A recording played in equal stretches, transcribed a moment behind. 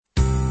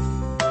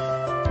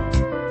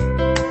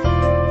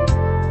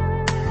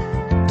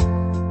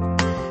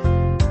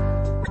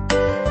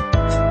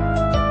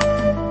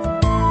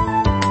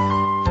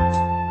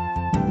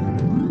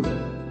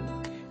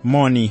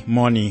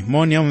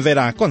moni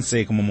omvera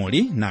konse komwe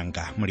muli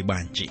nanga muli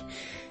bwanji.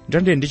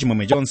 Ndithandire ndi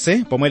chimwemwe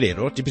chonse pomwe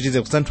lero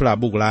tipitirize kusanthula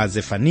buku la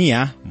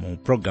Zefaniya mu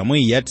programu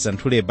iyi ya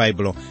tisanthule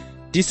baibulo.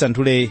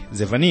 Tisanthule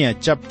Zefaniya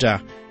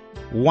chapter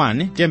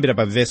 1 tiyambira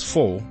pa verse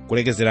 4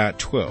 kulekezera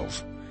 12.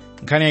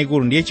 Nkhani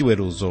yayikulu ndiye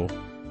chiweruzo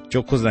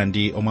chokhuzana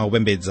ndi omwe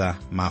akupembedza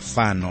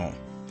mafano.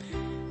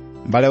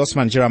 Mbale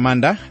Osman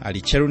Chiramanda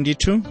ali tcheru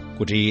ndithu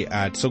kuti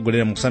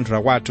atisogolere mu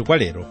kusanthula kwathu kwa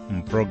lero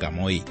mu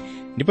programu iyi.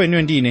 Ndipo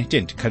inuyo ndine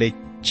tiye tikhale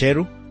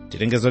tcheru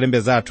titenge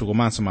zolemba athu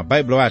komanso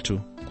mabaibulo athu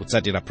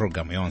kutsatira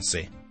programu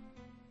yonse.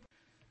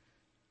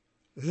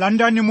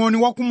 Landani moni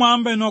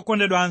wakumwamba inu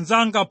okondedwa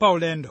anzanga pa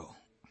ulendo.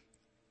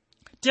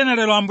 Tiyeni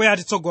lero Ambuye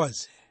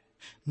atitsogoze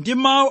ndi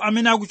mawu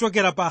amene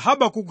akuchokera pa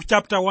Habakuku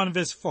chapter 1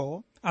 verse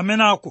 4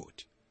 amene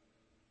akuti,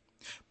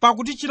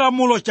 pakuti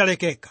chilamulo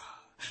chalekeka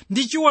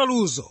ndi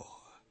chiweruzo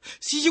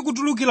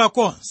sichikutulukira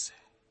konse,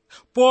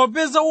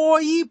 popeza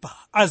woyipa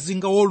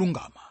azinga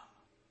wolungama.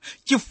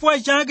 Chifukwa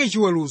chake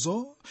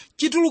chiweruzo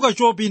chituluka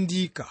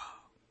chopindika.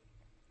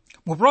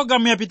 Mu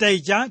programu yapita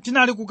ija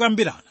tinali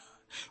kukambirana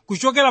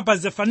kuchokera pa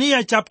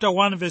Zefaniya chapter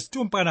 1 verse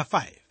 2 mpaka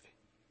 5,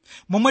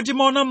 momwe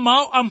timaona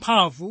mawu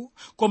amphamvu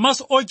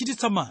komanso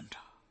ochititsa mantha.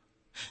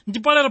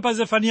 Ndipo lero pa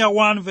Zefaniya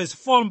 1 verse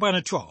 4 mpaka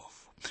 12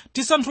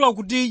 tisanthula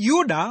kuti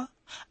Yuda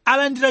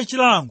alandira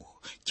chilango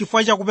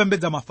chifukwa cha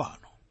kupembedza mafano.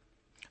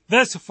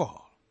 Verse 4,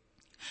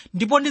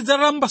 ndipo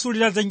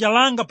ndidzatambasulira dzanja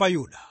langa pa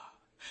Yuda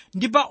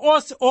ndi pa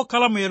onse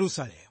okhala mu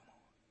Yerusalemu,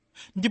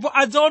 ndipo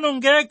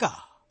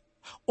adzawonongeka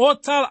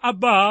otsala a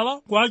Baala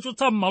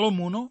kuwachotsa m'malo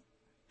muno,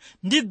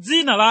 ndi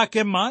dzina la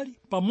Akemali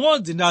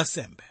pamodzi ndi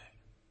asembe.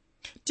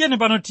 Tiyeni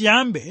pano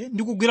tiyambe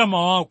ndi kugwira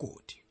mawu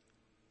akuti,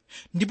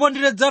 ndipo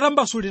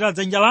ndidzatambasulira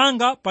dzanja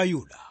langa pa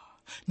Yuda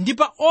ndi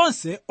pa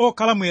onse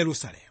okhala mu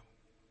Yerusalemu.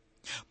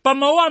 Pa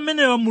mawu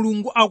amenewa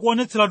Mulungu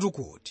akuonetseratu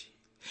kuti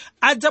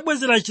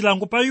adzabwezera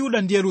chilango pa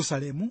Yuda ndi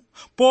Yerusalemu,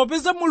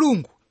 popeza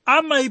Mulungu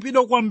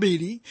amayipidwa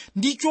kwambiri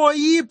ndi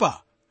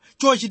choyipa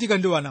chochitika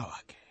ndi wana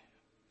wake.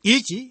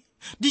 Ichi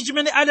ndi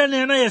chimene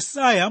adanena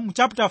Yesaya mu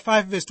chapter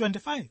 5 verse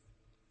 25,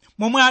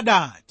 momwe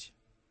adati,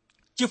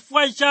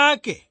 chifukwa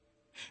chake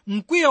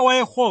mkwiyo wa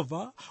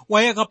Yehova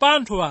wayaka pa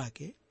anthu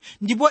ake,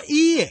 ndipo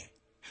iye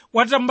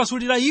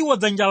watambasulira iwo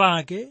dzanja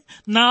lake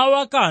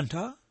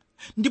nawakantha,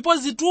 ndipo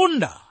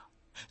zitunda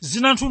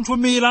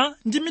zinanthunthumira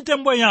ndi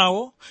mitembo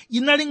yawo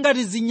inali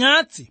ngati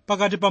zinyatsi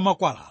pakati pa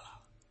makwalala.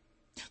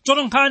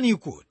 Tsono nkhani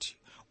ikuti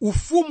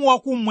ufumu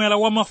wakumwera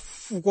wa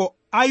mafuko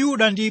a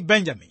Yuda ndi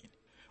Benjamini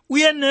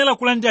uyenera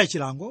kulandira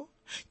chilango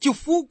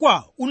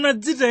chifukwa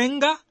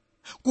unadzitenga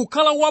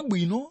kukhala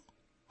wabwino,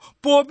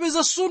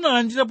 popeza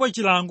sunalandirapo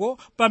chilango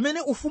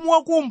pamene ufumu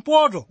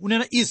wakumpoto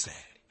unena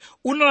Israeli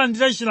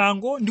unalandira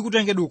chilango ndi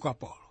kutengedwa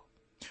ukapolo.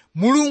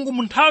 Mulungu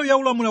mu nthawi ya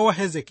ulamuliro wa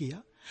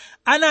Hezekiya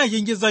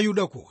anachenjeza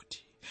Yuda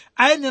kuti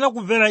ayenera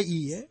kumvera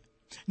iye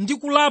ndi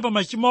kulapa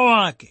machimo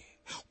ake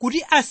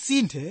kuti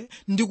asinthe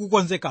ndi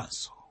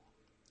kukonzekanso.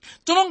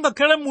 Tsono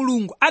ngakhale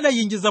Mulungu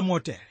adachenjeza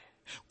motere,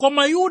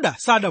 koma Yuda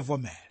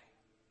sadavomere.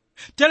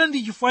 Tere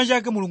ndi chifukwa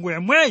chake Mulungu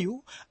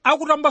yemweyu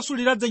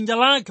akutambasulira dzanja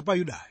lake pa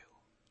Yudayo.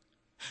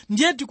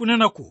 Ndiye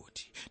tikunena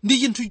kuti ndi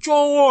chinthu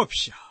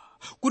choopsa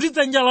kuti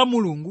dzanja la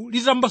Mulungu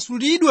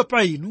litambasulidwe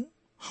pa inu,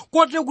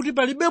 kotero kuti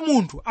palibe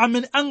munthu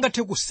amene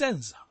angathe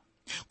kusenza.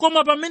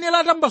 Koma pamene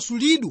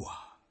latambasulidwa,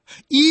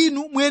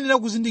 inu muyenera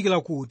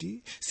kuzindikira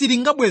kuti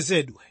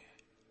silingabwezedwe,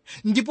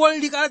 ndipo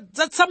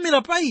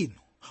likadzatsamira pa inu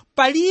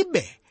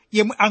palibe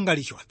yemwe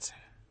angalichotse.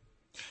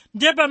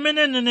 Ndiye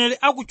pamene mneneri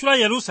akutchula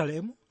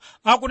Yerusalemu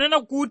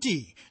akunena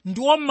kuti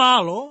ndiwo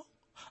malo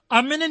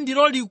amene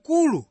ndilo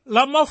likulu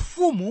la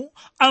mafumu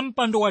a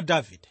mpando wa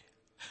Davide,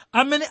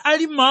 amene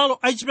ali malo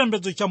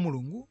achipembedzo cha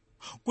Mulungu,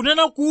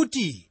 kunena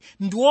kuti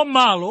ndiwo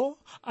malo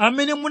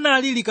amene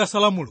munali likasa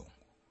la Mulungu,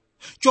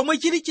 chomwe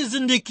chili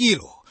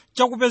chizindikiro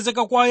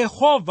chakupezeka kwa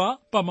Yehova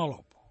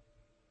pamalopo.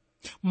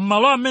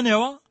 M'malo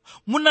amenewa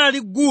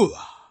munali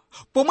guwa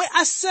pomwe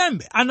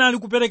asembe anali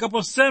kuperekapo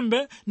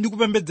nsembe ndi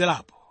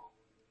kupembedzerapo.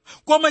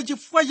 Koma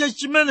chifukwa cha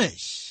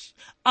chimenechi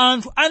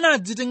anthu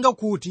anadzitenga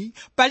kuti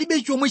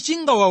palibe chomwe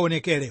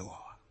chingawaonekerewa.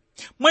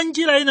 Mwa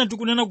njira ina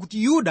tikunena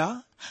kuti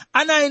Yuda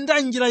anayenda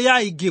njira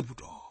ya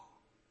Igupto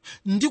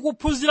ndi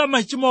kuphunzira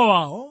machimo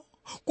awo,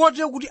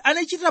 kotero kuti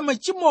anachita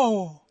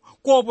machimowo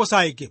kuoposa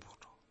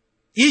Aigupto.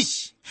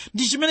 Ichi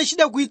ndi chimene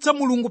chidakwitsa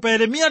Mulungu pa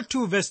Yeremiya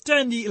 2 verse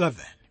 10-11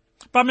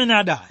 pamene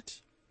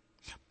adati,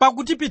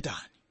 pakuti pitani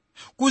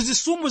ku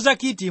zisumbu za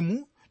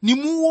Kitimu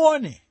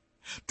nimuone,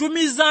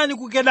 tumizani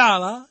ku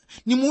Kedara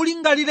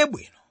nimulingalire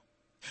bwino,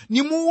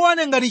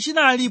 nimuone ngati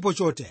chinalipo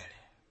chotere.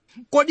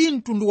 Kodi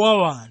mtundu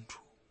wa anthu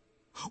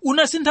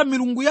unasintha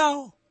milungu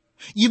yawo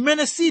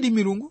imene sili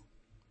milungu?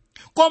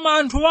 Koma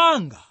anthu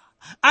anga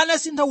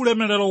anasintha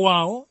ulemerero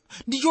wawo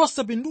ndi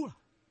chosapindula.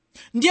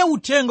 Ndiye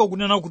uthenga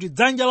ukunena kuti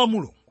dzanja la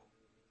Mulungu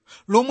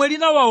lomwe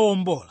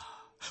linawawombola,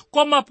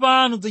 koma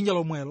pano dzanja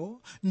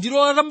lomwelo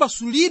ndilo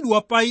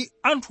latambasulidwa pa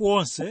anthu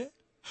onse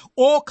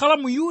okhala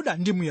mu Yuda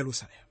ndi mu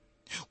Yerusalemu,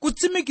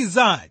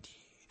 kutsimikizadi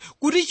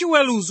kuti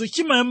chiweruzo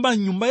chimayamba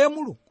m'nyumba ya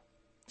Mulungu.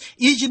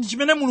 Ichi ndi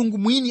chimene Mulungu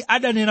mwini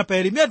adanena pa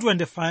Yeremiya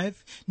 25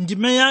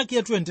 ndime yake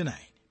ya 29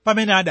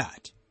 pamene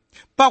adati,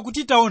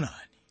 pakuti taonani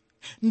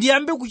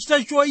ndiyambe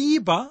kuchita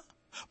choyipa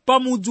pa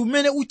mudzi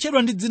umene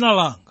utchedwa ndi dzina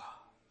langa.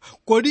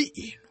 Kodi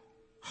inu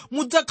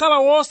mudzakhala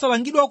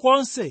wosalangidwa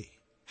konse?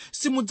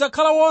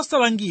 Simudzakhala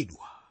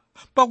wosalangidwa,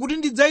 pakuti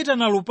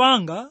ndidzayitana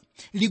lupanga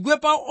ligwe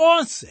pa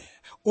onse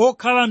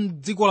okhala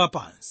m'dziko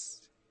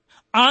lapansi,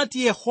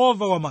 ati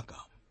Yehova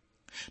wamakamu.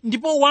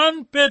 Ndipo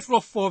 1 Petro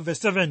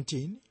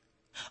 4:17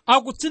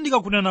 akutsindika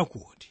kunena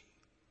kuti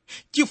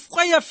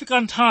chifukwa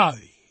yafika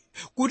nthawi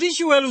kuti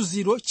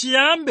chiweruziro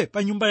chiyambe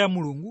pa nyumba ya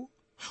Mulungu,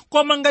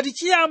 koma ngati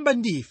chiyamba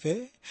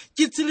ndife,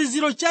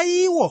 chitsiriziro cha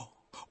iwo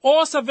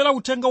osamvera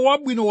uthenga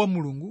wabwino wa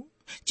Mulungu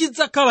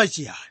chidzakhala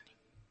chiyani?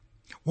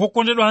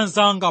 Wokondedwa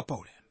anzanga pa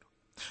ulendo,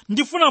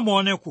 ndifuna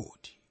muone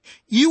kuti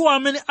iwo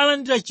amene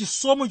alandira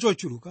chisomo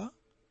chochuluka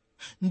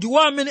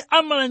ndiwo amene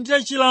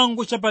amalandira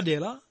chilango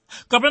chapadera,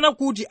 kapena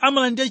kuti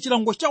amalandira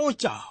chilango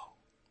chawochawo.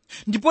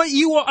 Ndipo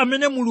iwo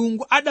amene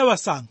Mulungu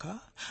adawasankha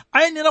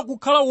ayenera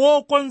kukhala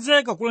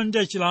wokonzeka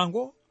kulandira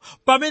chilango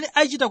pamene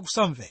achita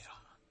kusamvera.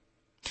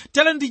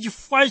 Tere ndi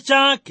chifukwa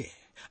chake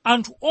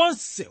anthu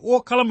onse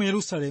wokhala mu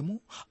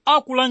Yerusalemu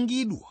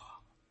akulangidwa.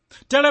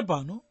 Tere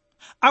pano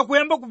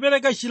akuyamba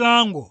kupereka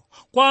chilango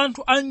kwa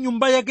anthu a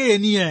nyumba yake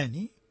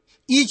yeniyeni.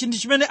 Ichi ndi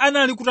chimene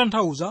anali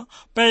kutanthauza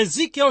pa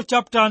Ezekiel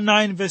chapter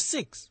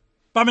 9:6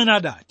 pamene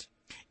adati,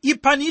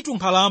 iphanitu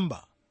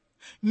nkhalamba,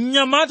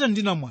 mnyamata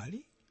ndi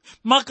namwali,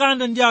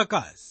 makanda ndi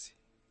akazi,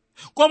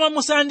 koma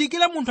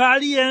musayandikire munthu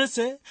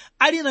aliyense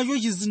ali nacho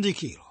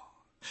chizindikiro,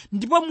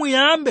 ndipo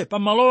muyambe pa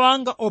malo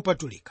anga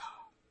opatulika.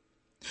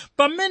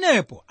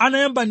 Pamenepo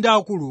anayamba ndi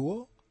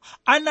akuluwo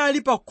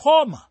anali pa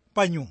khoma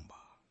pa nyumba.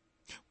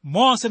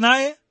 Mose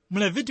naye mu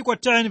Levitiko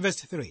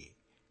 10:3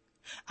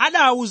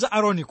 adawuza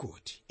Aaroni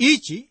kuti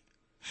ichi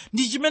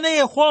ndi chimene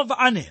Yehova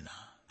anena,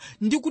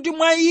 ndi kuti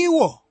mwa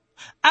iwo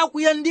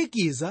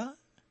akuyandikiza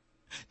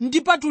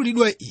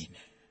ndipatulidwe ine,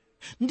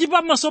 ndi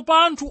pamaso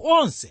pa anthu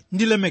onse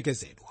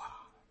ndilemekezedwa.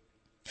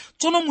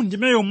 Tsono mu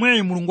ndime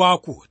yomweyi Mulungu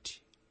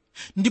akuti,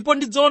 ndipo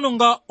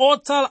ndidzawononga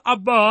otsala a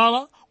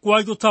Baala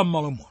kuwachotsa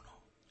m'malo muno.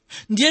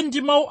 Ndiye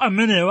ndi mawu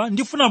amenewa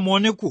ndifuna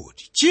muone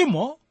kuti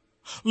tchimo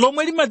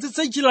lomwe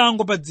limadzetsa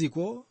chilango pa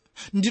dziko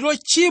ndilo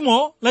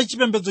tchimo la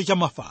chipembedzo cha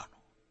mafano.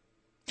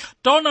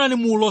 Taonani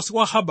mu ulosi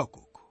wa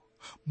Habakuku,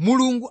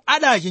 Mulungu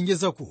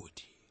adachenjeza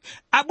kuti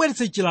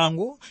abweretse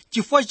chilango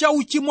chifukwa cha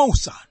uchimo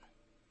usanu,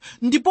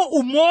 ndipo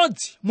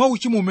umodzi mwa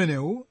uchimo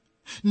umenewu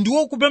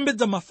ndiwo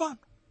kupembedza mafano.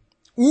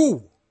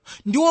 Uwu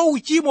ndiwo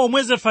uchimo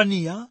omwe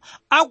Zefaniya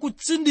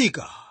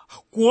akutsindika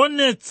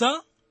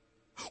kuonetsa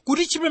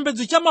kuti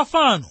chipembedzo cha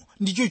mafano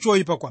ndicho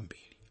choyipa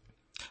kwambiri.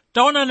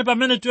 Taonani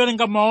pamene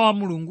tiwerenga mawu a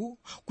Mulungu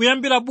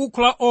kuyambira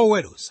buku la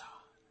Oweruza,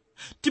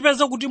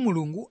 tipeza kuti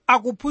Mulungu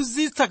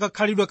akuphunzitsa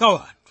kakhalidwe ka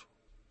wanthu,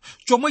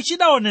 chomwe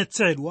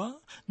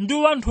chidaonetsedwa ndi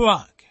wanthu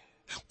wake,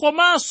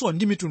 komanso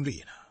ndi mitundu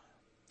ina.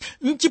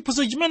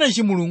 Mchiphunzitso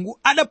chimenechi Mulungu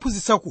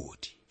adaphunzitsa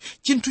kuti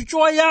chinthu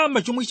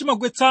choyamba chomwe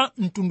chimagwetsa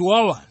mtundu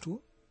wa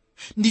wanthu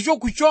ndicho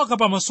kuchoka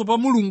pamaso pa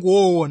Mulungu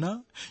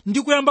woona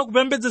ndi kuyamba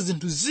kupembedza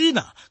zinthu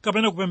zina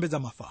kapena kupembedza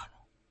mafano.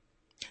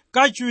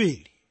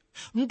 Kachiwiri,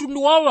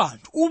 mtundu wa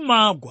wanthu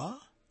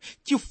umagwa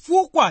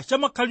chifukwa cha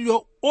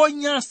makhalidwe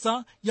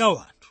onyansa ya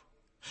wanthu.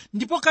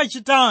 Ndipo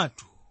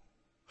kachitatu,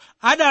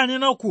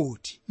 adanena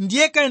kuti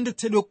ndiye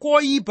kayendetsedwe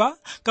koyipa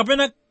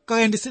kapena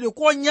kayendetsedwe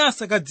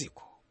konyansa ka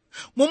dziko.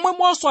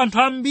 Momwemonso anthu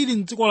ambiri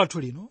m'dziko lathu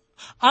lino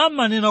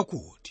amanena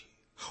kuti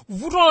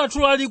vuto lathu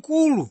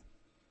lalikulu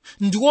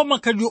ndiwo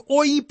makhalidwe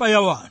oyipa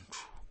ya wanthu.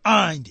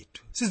 Ayi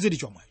ndithu, sizili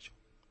chomwecho.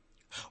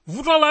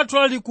 Vuto lathu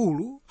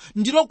lalikulu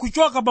ndilo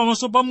kuchoka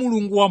pamaso pa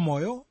Mulungu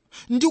wamoyo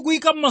ndi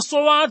kuyika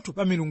maso athu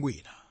pa milungu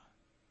ina.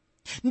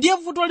 Ndiye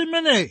vuto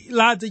limeneli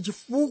ladza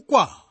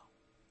chifukwa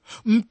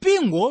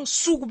mpingo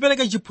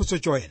sukupereka chiphunzitso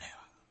choyenera.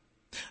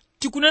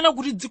 Tikunena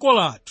kuti dziko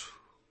lathu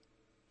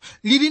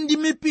lili ndi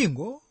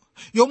mipingo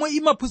yomwe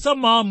imaphunzitsa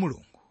mawu a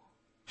Mulungu,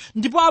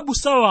 ndipo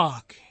abusa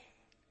wake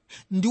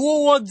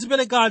ndiwo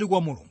wodziperekadi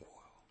kwa Mulungu.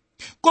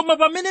 Koma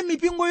pamene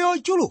mipingo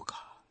yochuluka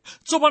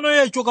tsopano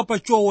yachoka pa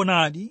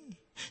choonadi,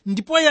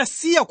 ndipo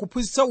yasiya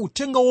kuphunzitsa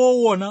uthenga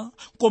woona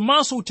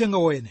komanso uthenga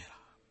woyenera,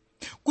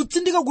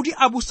 kutsindika kuti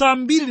abusa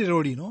ambiri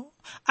lero lino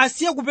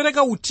asiya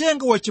kupereka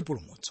uthenga wa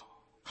chipulumutso,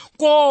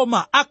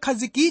 koma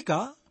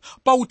akhazikika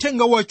pa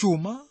uthenga wa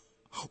chuma,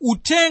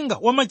 uthenga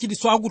wa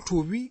machiritso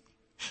akuthupi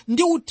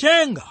ndi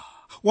uthenga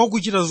wa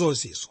kuchita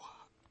zozizwa.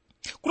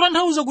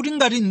 Kutanthauza kuti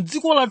ngati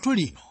m'dziko lathu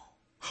lino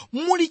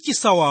muli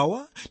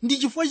chisawawa ndi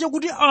chifukwa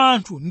chakuti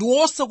anthu ndi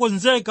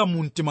osakonzeka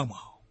mu mtima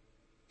mwawo.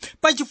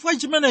 Pa chifukwa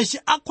chimenechi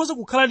akhoza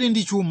kukhaladi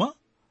ndi chuma,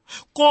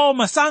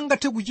 koma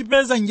sangathe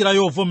kuchipeza njira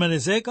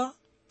yovomerezeka,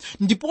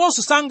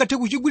 ndiponso sangathe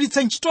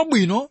kuchigwiritsa ntchito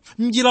bwino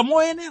m'njira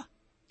moyenera.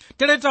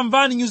 Tere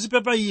tamvani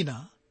nyuzipepa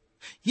ina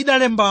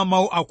idalemba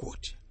mawu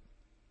akuti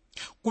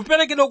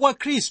kuperekedwa kwa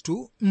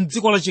Khristu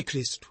m'dziko la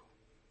Chikhristu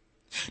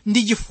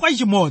ndi chifukwa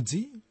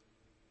chimodzi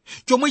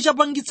chomwe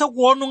chapangitsa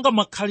kuononga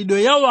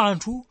makhalidwe ya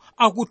wanthu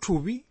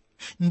akuthupi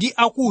ndi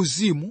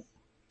akuuzimu,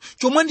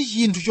 chomwe ndi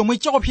chinthu chomwe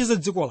chaopseza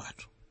dziko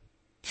lathu.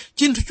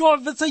 Chinthu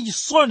chomvetsa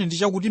chisoni ndi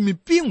chakuti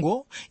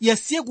mipingo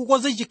yasiye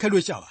kukonza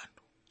chikhalidwe cha anthu.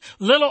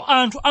 Lero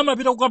anthu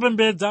amapita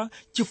kukapembedza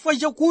chifukwa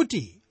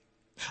chakuti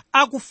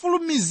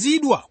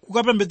akufulumizidwa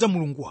kukapembedza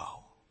mulungu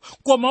wawo,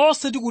 koma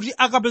osati kuti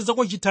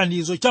akapezako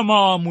chithandizo cha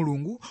mawu a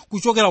mulungu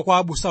kuchokera kwa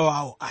abusa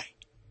wawo ayi.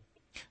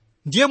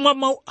 Ndiye mwa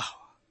mawu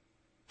awa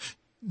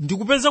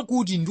ndikupeza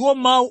kuti ndiwo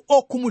mawu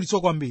okhumudwitsa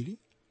kwambiri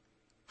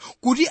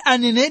kuti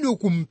anenedwe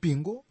ku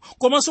mpingo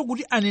komanso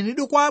kuti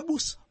anenedwe kwa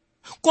abusa.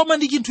 Koma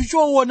ndi chinthu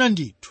choona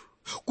ndithu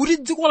kuti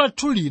dziko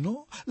lathu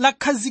lino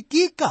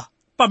lakhazikika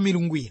pa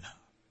milungu ina.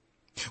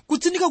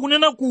 Kutsindika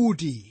kunena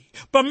kuti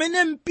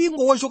pamene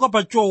mpingo wachoka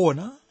pa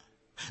choona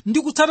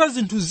ndi kutsata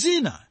zinthu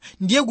zina,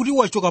 ndiye kuti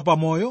wachoka pa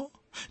moyo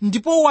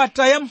ndipo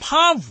wataya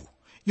mphamvu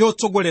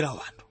yotsogolera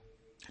wanthu.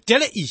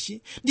 Tere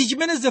ichi ndi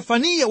chimene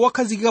Zefaniya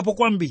wakhazikikapo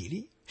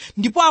kwambiri,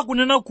 ndipo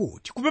akunena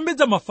kuti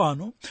kupembedza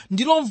mafano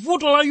ndilo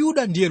vuto la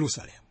Yuda ndi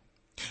Yerusalemu.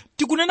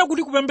 Tikunena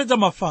kuti kupembedza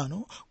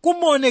mafano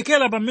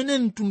kumaonekera pamene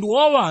mtundu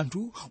wa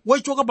wanthu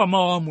wachoka pa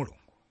mawu a Mulungu.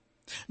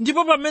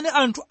 Ndipo pamene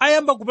anthu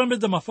ayamba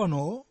kupembedza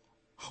mafanowo,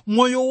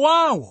 moyo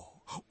wawo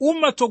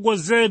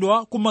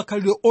umatsogozedwa ku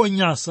makhalidwe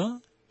onyansa,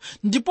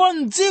 ndipo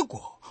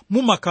m'dziko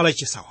mumakhala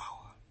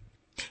chisawawa.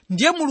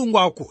 Ndiye Mulungu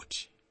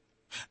akuti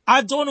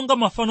adzawononga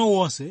mafano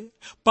wonse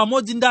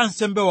pamodzi ndi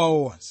ansembe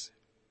wawo wonse.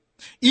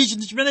 Ichi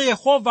ndi chimene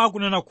Yehova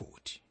akunena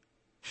kuti,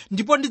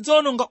 ndipo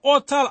ndidzawononga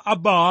otsala a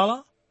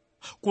Baala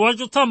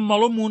kuwachotsa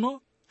m'malo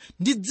muno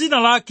ndi dzina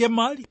la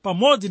Kemali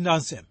pamodzi ndi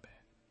ansembe.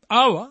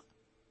 Awa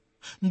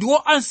ndiwo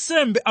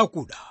ansembe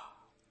akuda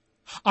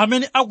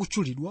amene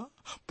akutchulidwa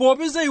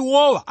popeza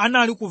iwowa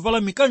anali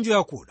kuvala mikanjo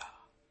yakuda.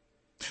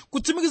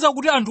 Kutsimikiza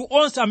kuti anthu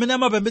onse amene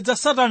amapembedza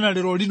Satana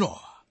lero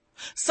linowa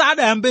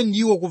sadayambe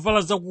ndiwo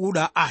kuvala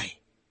zakuda ayi.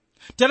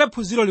 Tere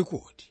phunziro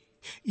likuti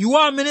iwo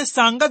amene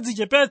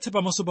sangadzichepetse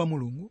pamaso pa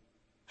Mulungu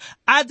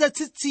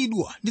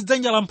adzatsitsidwa ndi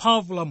dzanja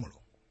lamphamvu la Mulungu.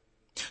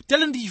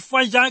 Tere ndi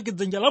chifukwa chake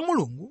dzanja la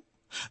Mulungu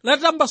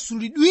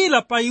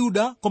latambasulidwira pa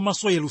Yuda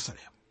komanso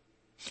Yerusalemu.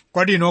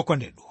 Kodi inu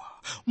okondedwa,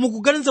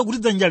 mukuganiza kuti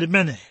dzanja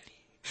limeneli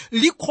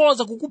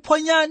likhoza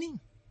kukuphwanyani?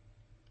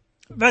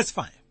 Verse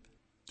 5.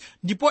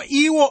 Ndipo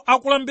iwo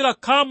akulambira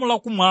khamu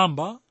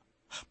lakumwamba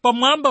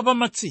pamwamba pa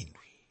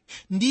matsindwe,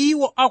 ndi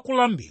iwo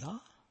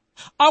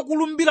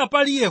akulumbira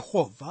pali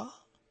Yehova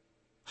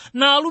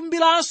na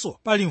alumbiranso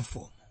pali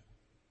mfumu.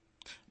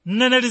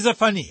 Mneneri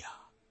Zefaniya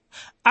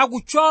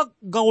akutchwa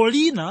gawo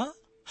lina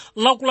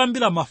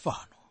lakulambira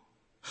mafano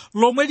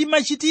lomwe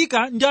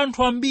limachitika ndi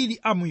anthu ambiri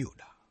a mu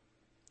Yuda.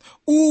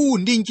 Uwu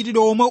ndi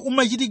mchitidwe omwe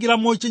umachitikira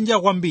mochenjera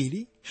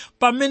kwambiri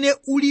pamene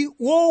uli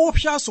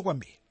woopsanso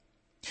kwambiri.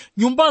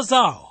 Nyumba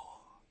zawo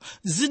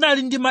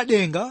zinali ndi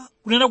madenga,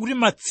 kunena kuti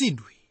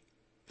matsindwe,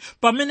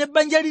 pamene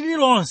banja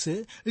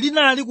lililonse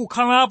linali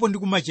kukhalapo ndi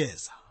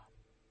kumacheza.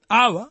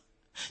 Awa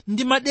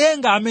ndi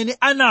madenga amene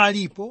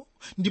analipo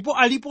ndipo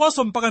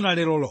aliponso mpaka na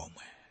lero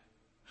lomwe,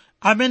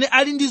 amene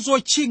ali ndi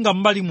zotchinga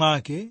m'mbali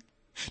mwake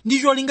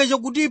ndi cholinga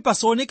chakuti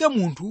pasaoneke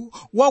munthu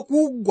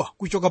wakugwa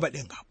kuchoka pa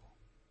dengapo.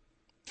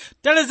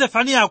 Tere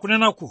Zefaniya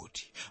akunena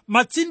kuti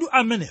matsindwe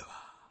amenewa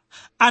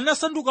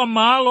anasanduka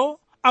malo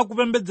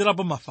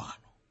akupembedzerapo mafano.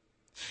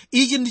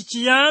 Ichi ndi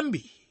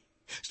chiyambi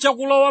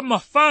chakulowa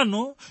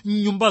mafano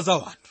m'nyumba za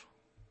wanthu,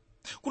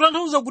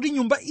 kutanthauza kuti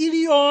nyumba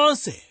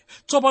iliyonse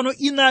tsopano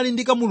inali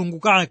ndi kamulungu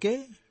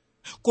kake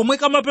komwe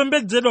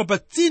kamapembedzedwa pa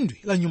tsindwi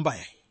la nyumba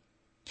yayi.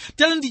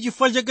 Tere ndi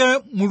chifukwa chake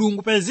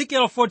Mulungu pa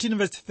Ezekiel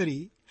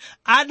 14:3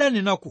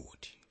 adanena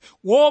kuti,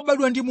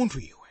 wobadwa ndi munthu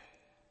iwe,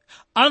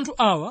 anthu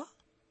awa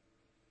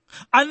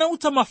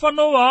anautsa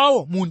mafano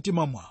wawo mu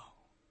mtima mwawo,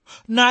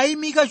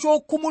 nayimika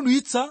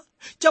chokhumudwitsa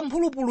cha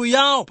mphulupulu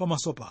yawo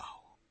pamaso pawo.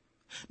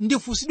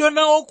 Ndifunsidwa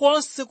nawo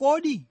konse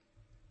kodi?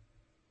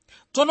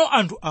 Tsono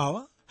anthu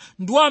awa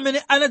ndiwo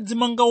amene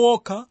anadzimanga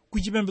wokha ku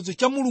chipembedzo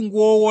cha Mulungu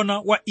woona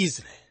wa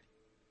Israeli,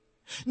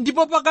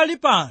 ndipo pakali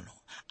pano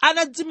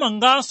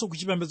anadzimanganso ku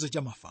chipembedzo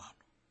cha mafano.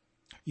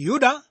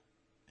 Yuda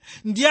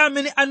ndiye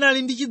amene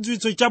anali ndi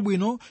chidziwitso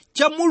chabwino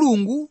cha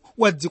Mulungu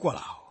wa dziko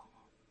lawo,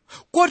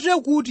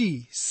 kotero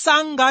kuti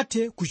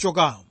sangathe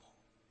kuchokamo.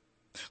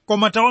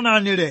 Koma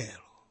taonani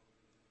lero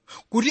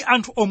kuti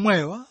anthu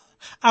omwewa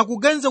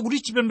akuganiza kuti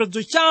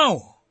chipembedzo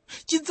chawo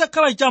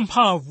chidzakhala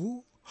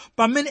champhamvu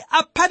pamene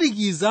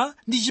aphatikiza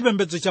ndi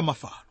chipembedzo cha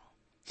mafano.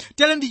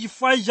 Tere ndi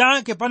chifukwa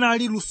chake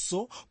panali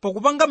luso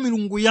pakupanga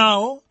milungu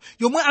yawo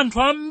yomwe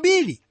anthu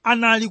ambiri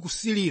anali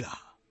kusilira,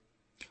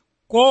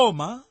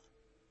 koma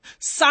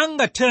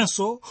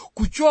sangathenso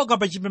kuchoka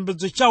pa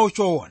chipembedzo chawo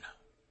choona,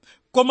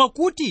 koma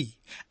kuti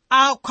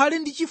akhale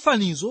ndi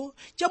chifanizo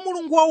cha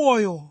Mulungu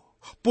wawoyo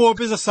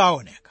popeza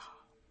saoneka.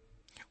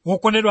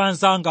 Wokondedwa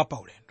anzanga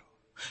paulendo,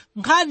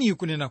 nkhani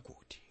ikunena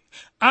kuti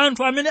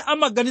anthu amene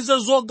amaganiza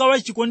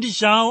zogawa chikondi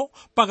chawo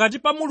pakati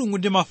pa Mulungu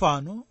ndi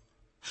mafano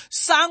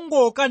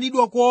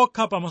sangokanidwa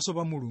kokha pamaso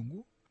pa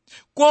Mulungu,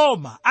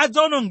 koma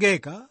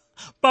adzawonongeka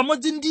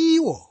pamodzi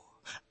ndiwo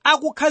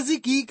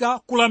akukhazikika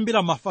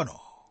kulambira mafano.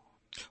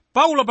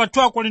 Paulo pa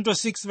 2 Korinto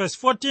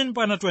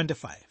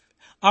 6:14-25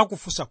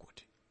 akufunsa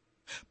kuti,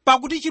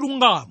 Pakuti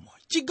chilungamo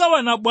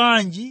chigawana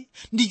bwanji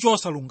ndi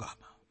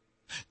chosalungama,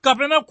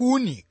 kapena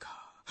kuunika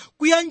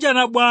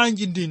kuyanjana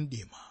bwanji ndi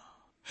mdima?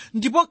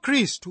 Ndipo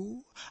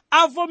Khristu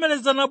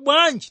avomerezana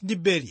bwanji ndi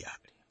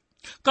Beliali,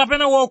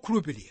 kapena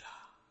wokhulupirira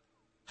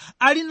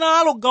ali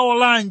nalo gawo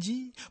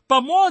lanji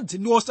pamodzi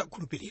ndi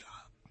osakhulupirira?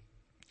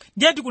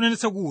 Ndiye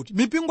tikunenetsa kuti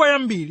mipingo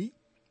yambiri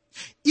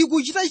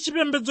ikuchita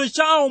chipembedzo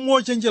chawo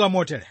mochenjera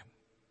moteremo,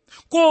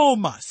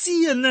 koma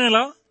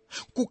siyenera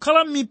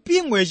kukhala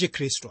mipingo ya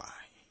Chikhristu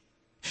ayi,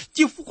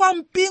 chifukwa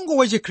mpingo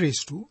wa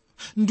Chikhristu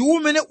ndi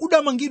umene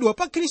udamangidwa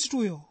pa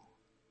Khristuyo.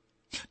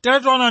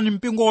 Taonani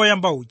mpingo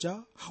woyamba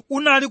uja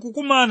unali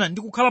kukumana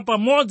ndi kukhala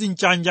pamodzi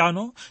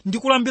mchanjano ndi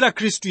kulambira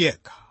Khristu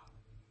yekha.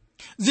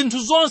 Zinthu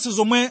zonse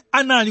zomwe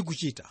anali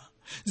kuchita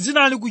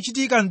zinali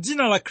kuchitika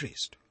m'dzina la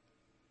Khristu.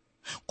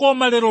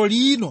 Koma lero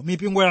lino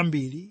mipingo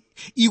yambiri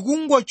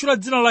ikungotchula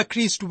dzina la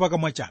Khristu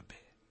pakamwa chabe,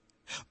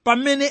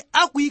 pamene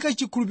akuyika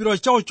chikhulupiriro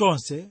chawo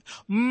chonse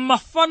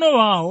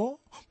m'mafano awo,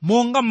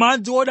 monga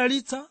madzi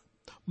odalitsa,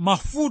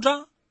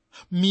 mafuta,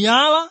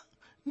 miyala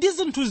ndi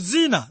zinthu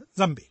zina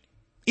zambiri.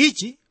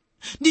 Ichi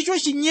ndicho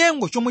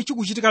chinyengo chomwe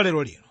chikuchitika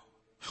lero lino,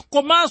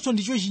 komanso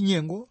ndicho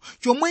chinyengo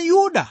chomwe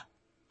Yuda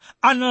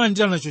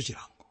analandira nacho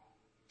chilango.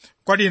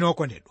 Kodi inu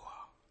okondedwa,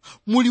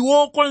 muli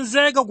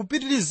wokonzeka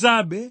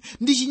kupitirizabe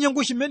ndi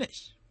chinyengo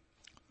chimenechi?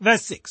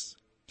 Verse 6.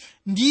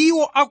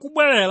 Ndiwo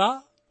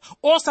akubwerera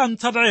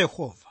osamtsata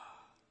Yehova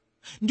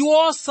ndi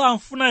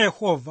osamfuna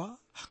Yehova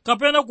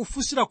kapena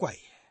kufunsira kwa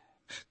iye.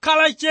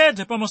 Khala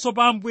chete pamaso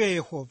pa Ambuye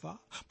Yehova,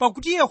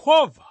 pakuti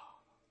Yehova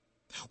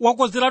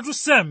wakonzeratu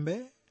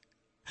sembe,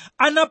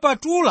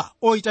 anapatula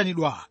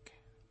oyitanidwa ake.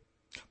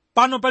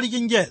 Pano pali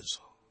chenjezo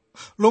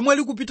lomwe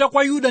likupita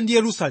kwa Yuda ndi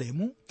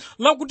Yerusalemu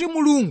lakuti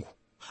Mulungu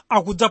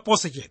akudza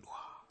posachedwa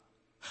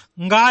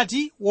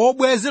ngati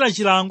wobwezera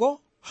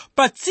chilango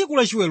pa tsiku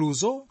la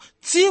chiweruzo,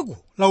 tsiku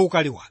la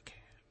ukali wake.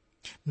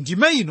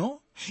 Ndime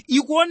ino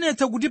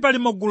ikuonetsa kuti pali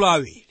magulu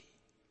awiri: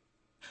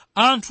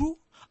 anthu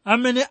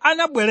amene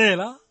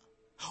anabwerera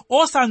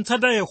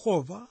osamtsata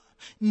Yehova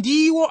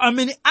ndiwo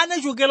amene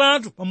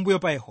anachokeratu pambuyo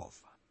pa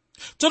Yehova.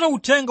 Tsono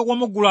uthenga kwa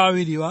magulu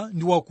awiriwa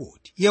ndi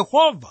wakuti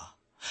Yehova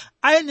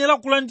ayenera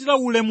kulandira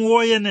ulemu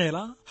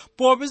woyenera,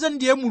 popeza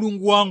ndiye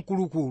Mulungu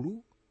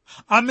wamkulukulu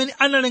amene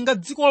analenga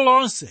dziko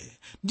lonse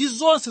ndi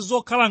zonse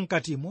zokhala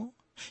mkatimo,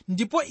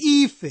 ndipo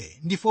ife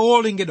ndife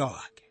wolengedwa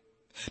wake.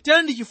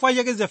 Tera ndi chifukwa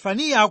chake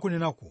Zefaniya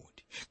akunena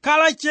kuti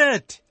khala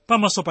chete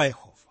pamaso pa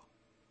Yehova.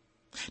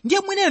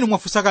 Ndiye mwenenu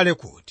mwafunsa kale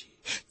kuti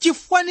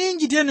chifukwa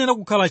ninji tiyenera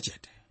kukhala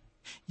chete?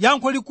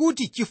 Yankho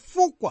likuti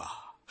chifukwa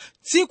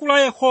tsiku la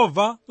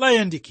Yehova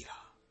layandikira.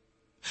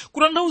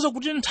 Kutanthauza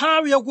kuti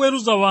nthawi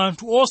yakuweruza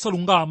wanthu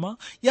osalungama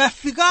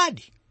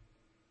yafikadi.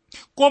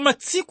 Koma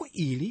tsiku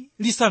ili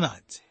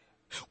lisanadze,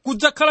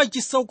 kudzakhala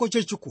chisauko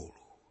chachikulu,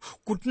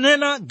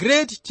 kunena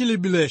Great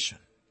Tribulation.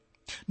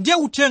 Ndiye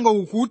uthenga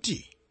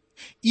ukuti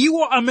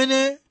iwo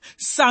amene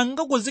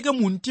sangakonzeke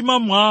mu mtima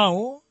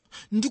mwawo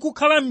ndi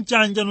kukhala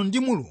mchanjano ndi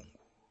Mulungu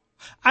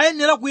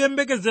ayenera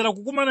kuyembekezera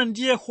kukumana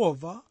ndi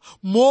Yehova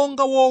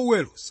monga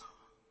woweruza.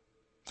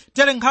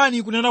 Tere nkhani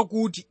ikunena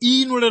kuti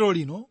inu lero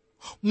lino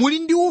muli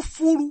ndi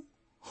ufulu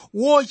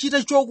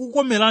wochita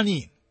chokukomerani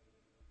inu.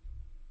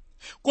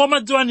 Koma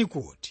dziwani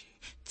kuti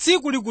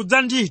tsiku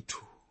likudza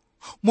ndithu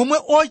momwe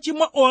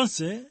ochimwa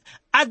onse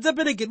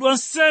adzaperekedwa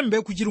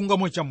nsembe ku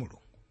chilungamo cha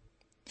Mulungu.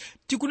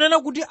 Tikunena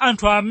kuti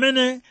anthu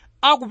amene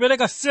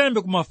akupereka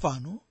nsembe ku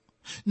mafano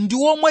ndi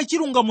omwe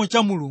chilungamo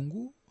cha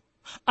Mulungu,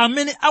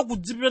 amene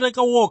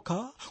akudzipereka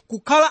wokha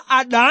kukhala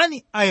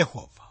adani a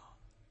Yehova.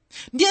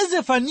 Ndiye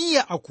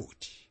Zefaniya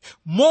akuti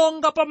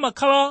monga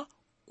pamakhala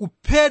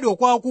kuphedwa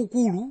kwa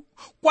akukulu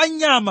kwa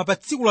nyama pa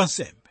tsiku la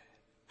nsembe,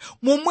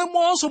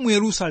 momwemonso mu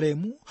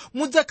Yerusalemu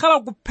mudzakhala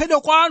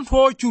kuphedwa kwa anthu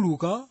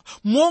ochuluka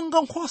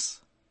monga nkhosa,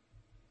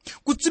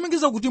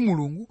 kutsimikiza kuti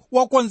Mulungu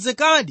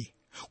wakonzekadi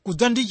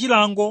kudza ndi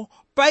chilango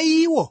pa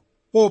iwo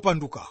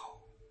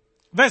opandukawo.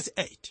 Verse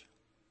 8.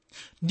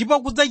 Ndipo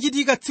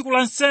kudzachitika tsiku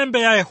la nsembe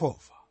ya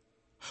Yehova,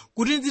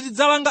 kuti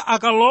ndidzalanga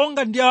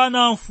akalonga ndi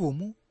ana a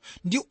mfumu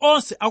ndi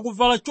onse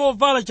akuvala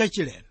chovala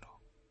chachilendo.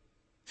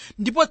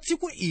 Ndipo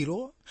tsiku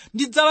ilo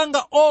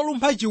ndidzalanga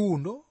olumpha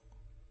chiwundo,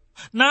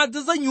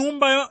 nadzaza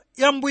nyumba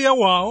ya mbuye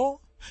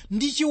wawo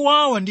ndi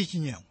chiwawa ndi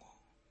chinyengo.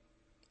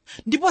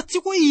 Ndipo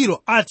tsiku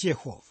ilo, ati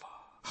Yehova,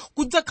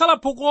 kudzakhala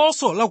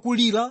phokoso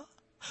lakulira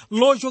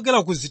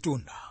lochokera ku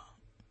zitunda.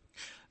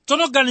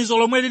 Tsono ganizo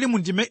lomwe lili mu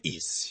ndime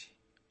izi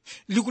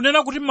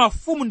likunena kuti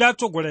mafumu ndi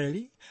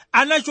atsogoleri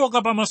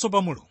anachoka pamaso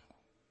pa Mulungu.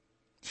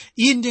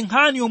 Iyi ndi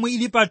nkhani yomwe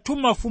ili pa 2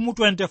 Mafumu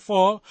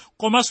 24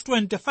 komanso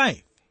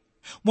 25,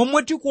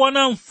 momwe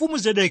tikuona mfumu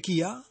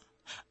Zedekiya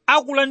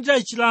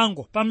akulandira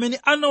chilango pamene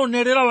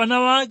anaonerera wana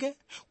wake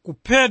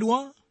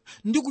kuphedwa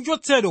ndi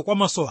kuchotsedwa kwa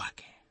maso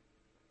ake.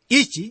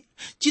 Ichi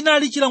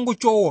chinali chilango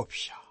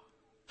choopsa,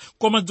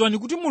 koma dziwani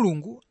kuti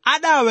Mulungu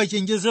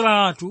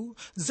adawachenjezeratu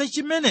za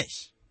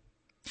chimenechi.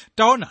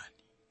 Taonani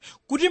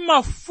kuti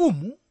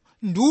mafumu,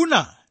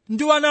 nduna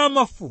ndi wana a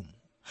mafumu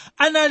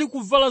anali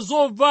kuvala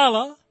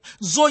zovala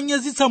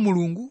zonyezitsa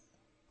Mulungu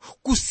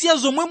kusiya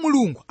zomwe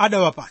mulungu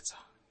adawapatsa.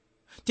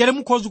 Tere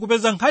mukhoza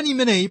kupeza nkhani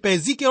imeneyi pa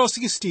Ezekiel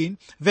 16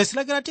 vesi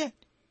lake la 10.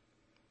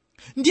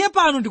 Ndiye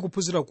pano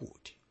ndikuphunzira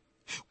kuti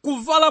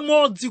kuvala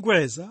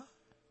modzikweza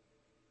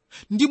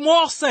ndi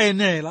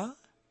mosayenera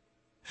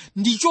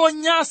ndi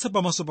chonyansa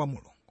pamaso pa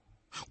mulungu,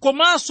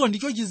 komanso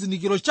ndicho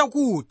chizindikiro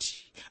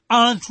chakuti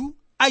anthu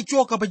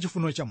achoka pa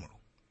chifuniro cha mulungu.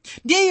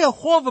 Ndiye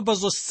Yehova pa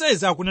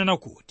zonsezi akunena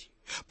kuti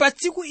pa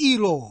tsiku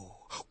ilo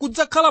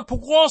kudzakhala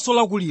phokoso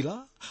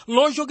lakulira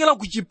lochokera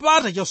ku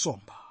chipata cha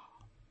nsomba.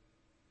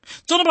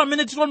 Tsono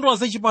pamene tilondola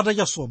za chipata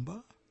cha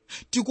nsomba,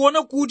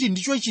 tikuona kuti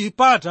ndicho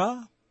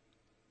chipata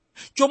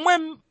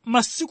chomwe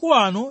masiku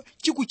ano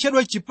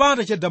chikutchedwa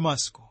chipata cha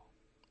Damasiko.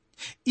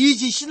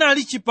 Ichi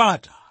chinali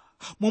chipata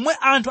momwe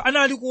anthu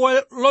anali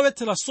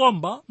kulowetsera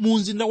nsomba mu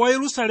mzinda wa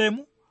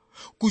Yerusalemu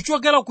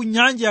kuchokera ku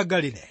nyanja ya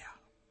Galileya.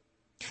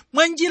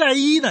 Mwa njira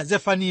ina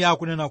Zefaniya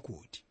akunena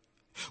kuti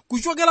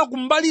kuchokera ku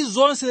mbali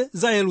zonse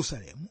za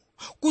Yerusalemu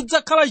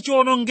kudzakhala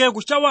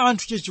chiwonongeko cha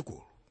anthu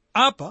chachikulu.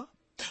 Apa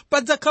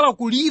padzakhala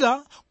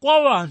kulira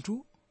kwa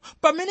anthu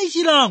pamene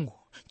chilango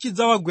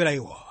chidzawagwera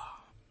iwowa.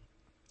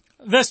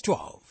 Verse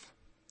 12.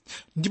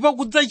 Ndipo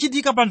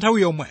kudzachitika pa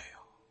nthawi yomweyo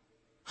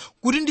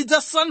kuti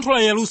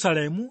ndidzasanthula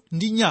Yerusalemu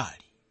ndi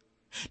nyali,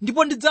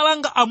 ndipo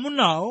ndidzalanga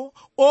amunawo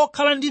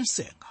okhala ndi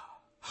msenga,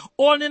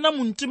 onena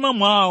mu mtima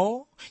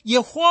mwawo,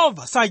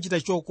 Yehova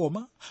sachita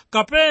chokoma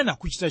kapena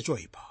kuchita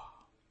choyipa.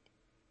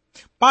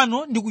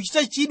 Pano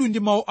ndikuchita chidwi ndi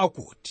mawu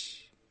akuti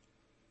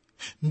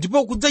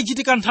ndipo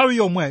kudzachitika nthawi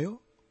yomweyo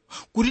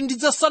kuti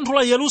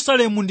ndidzasanthula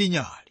Yerusalemu ndi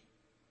nyali.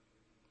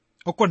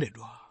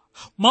 Okondedwa,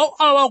 mawu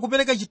awa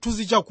akupereka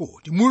chithunzi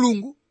chakuti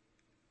mulungu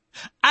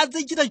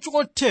adzachita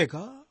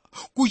chotheka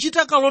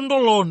kuchita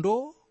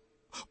kalondolondo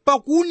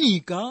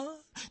pakuunika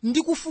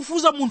ndi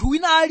kufufuza munthu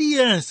wina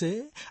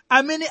aliyense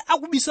amene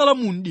akubisala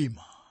mu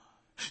mdima,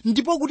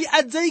 ndipo kuti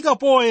adzayika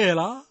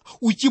poyera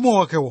uchimo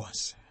wake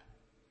wonse.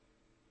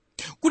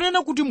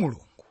 Kunena kuti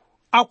mulungu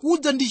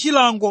akudza ndi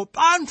chilango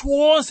pa anthu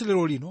onse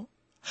lero lino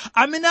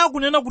amene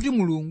akunena kuti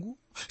mulungu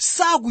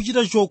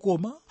sakuchita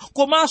chokoma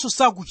komanso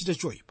sakuchita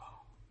choyipa.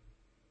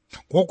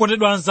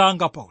 Wokondedwa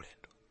anzanga pa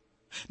ulendo,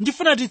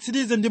 ndifuna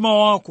titsirize ndi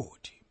mawu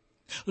akuti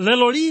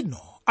lero lino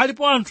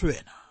alipo anthu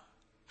ena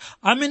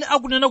amene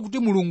akunena kuti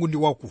mulungu ndi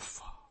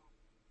wakufa.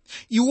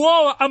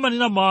 Iwowa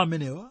amanena mawu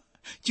amenewa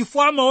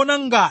chifukwa amaona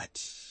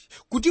ngati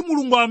kuti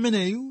mulungu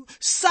ameneyu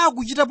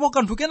sakuchitapo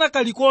kanthu kena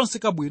kalikonse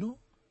kabwino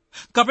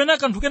kapena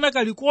kanthu kena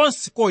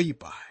kalikonse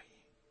koyipa.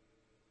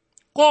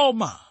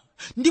 Koma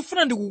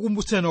ndifuna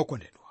ndikukumbutseni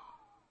okondedwa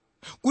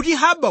kuti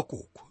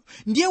Habakuku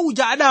ndiye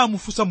uja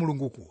adamufunsa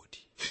mulungu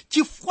kuti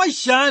chifukwa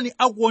chani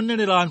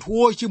akuonerera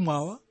anthu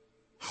ochimwawa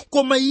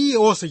koma iye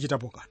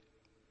osachitapo kanthu.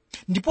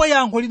 Ndipo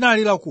yankho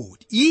linali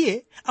lakuti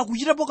iye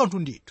akuchitapo kanthu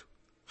ndithu,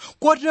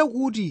 kotero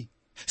kuti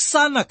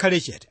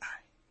sanakhale chete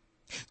ayi.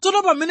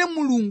 Tsono pamene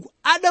mulungu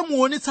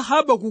adamuonetsa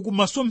Habakuku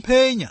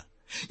masomphenya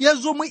ya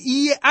zomwe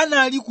iye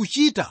anali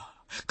kuchita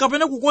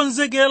kapena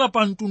kukonzekera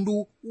pa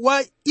mtundu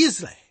wa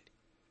Israeli,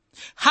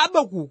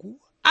 Habakuku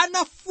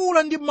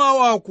anafuwula ndi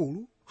mawu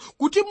akulu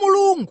kuti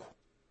mulungu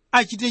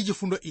achite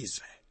chifundo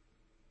Israeli.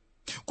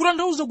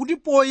 Kutanthauza kuti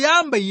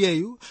poyamba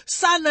iyeyu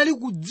sanali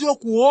kudziwa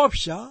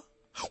kuopsa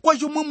kwa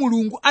chomwe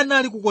mulungu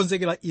anali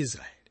kukonzekera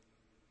Israeli.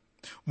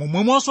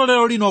 Momwemonso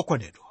lero lino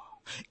okondedwa,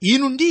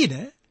 inu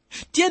ndine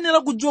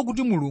tiyenera kudziwa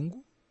kuti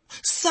mulungu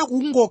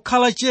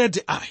sakungokhala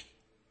chete ayi.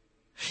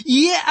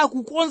 Iye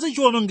akukonza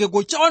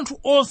chiwonongeko cha anthu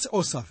onse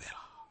osamvera.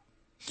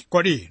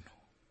 Kodi inu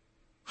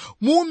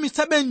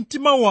muumitsabe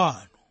mtima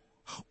wanu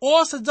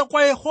osadza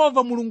kwa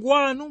Yehova mulungu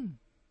wanu?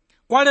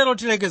 Kwa lero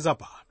tilekeza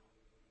pano,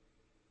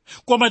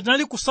 koma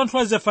tinali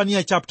kusanthula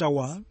Zefaniya chapter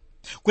 1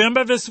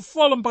 kuyamba verse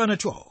 4 mpaka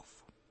 12,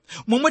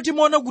 momwe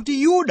timaona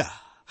kuti Yuda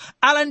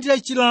alandira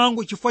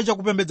chilango chifukwa cha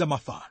kupembedza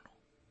mafano.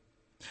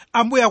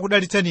 Ambuye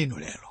akudalitseni inu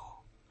lero.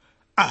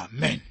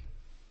 Amen.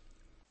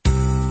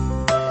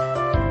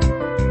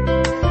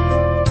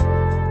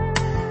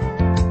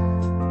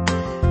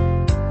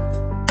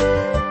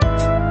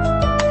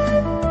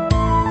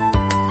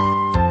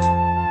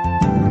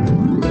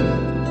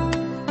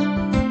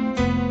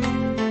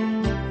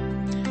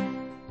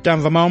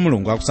 Tamva mawu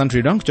mulungu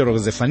akusanthulidwa kuchokera ku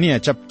Zefaniya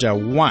chapter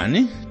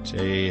 1,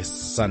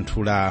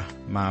 tisanthula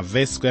ma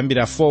verse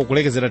kuyambira 4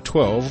 kulekezera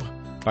 12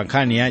 pa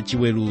nkhani ya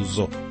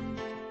chiweruzo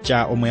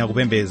cha omwe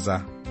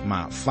akupembedza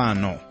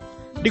mafano.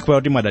 Ndikupempha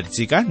kuti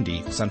mwadalitsika ndi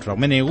kusanthula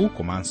kumeneku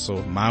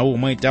komanso mawu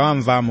omwe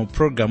tawamva mu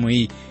programu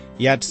iyi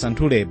ya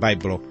Tisanthule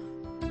Baibulo.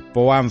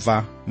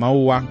 Powamva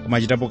mawuwa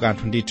kumachitapo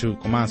kanthu ndithu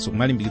komanso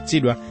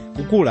kumalimbikitsidwa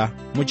kukula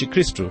mu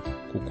Chikhristu,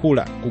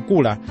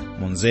 kukula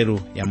mu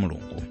nzeru ya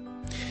mulungu.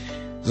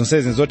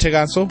 Zonsezi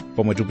nzothekanso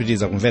pomwe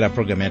tikupitiriza kumvera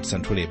programu ya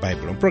Tisanthule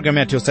Baibulo. Programu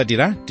yathu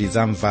yotsatira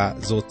tizamva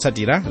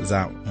zotsatira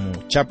za mu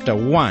chapter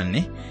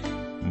 1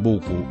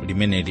 buku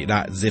limeneli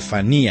la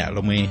Zefaniya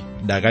lomwe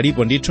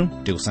dakalipo ndithu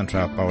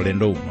tikusanthula pa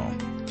ulendo uno.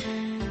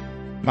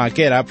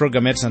 Makera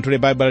programu ya Tisanthule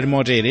Baibulo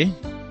limotere: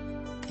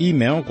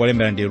 email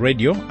kulembera ndi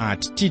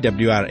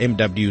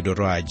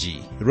radio@twrmw.org,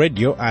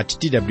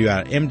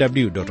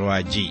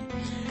 radio@twrmw.org.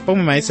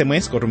 pomwe ma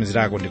SMS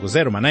kotumizirako ndi ku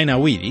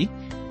 092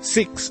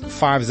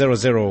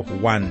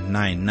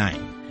 6500199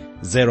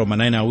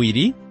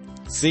 092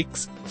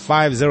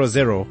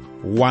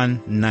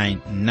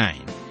 6500199.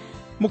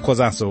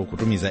 mukhozanso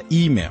kutumiza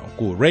email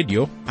ku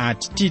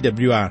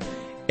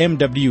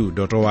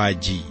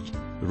radio@twrmw.org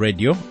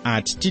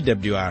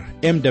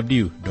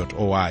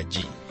radio@twrmw.org.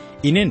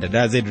 ine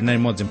ndadala zedu nali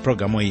modzi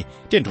mpulogalamu iyi.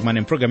 tiye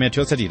tikumane mpulogalamu yathu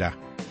yotsatira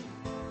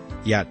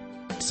ya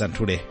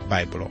tisanthule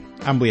baibulo.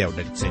 ambuye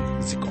audalitseni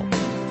zikomo.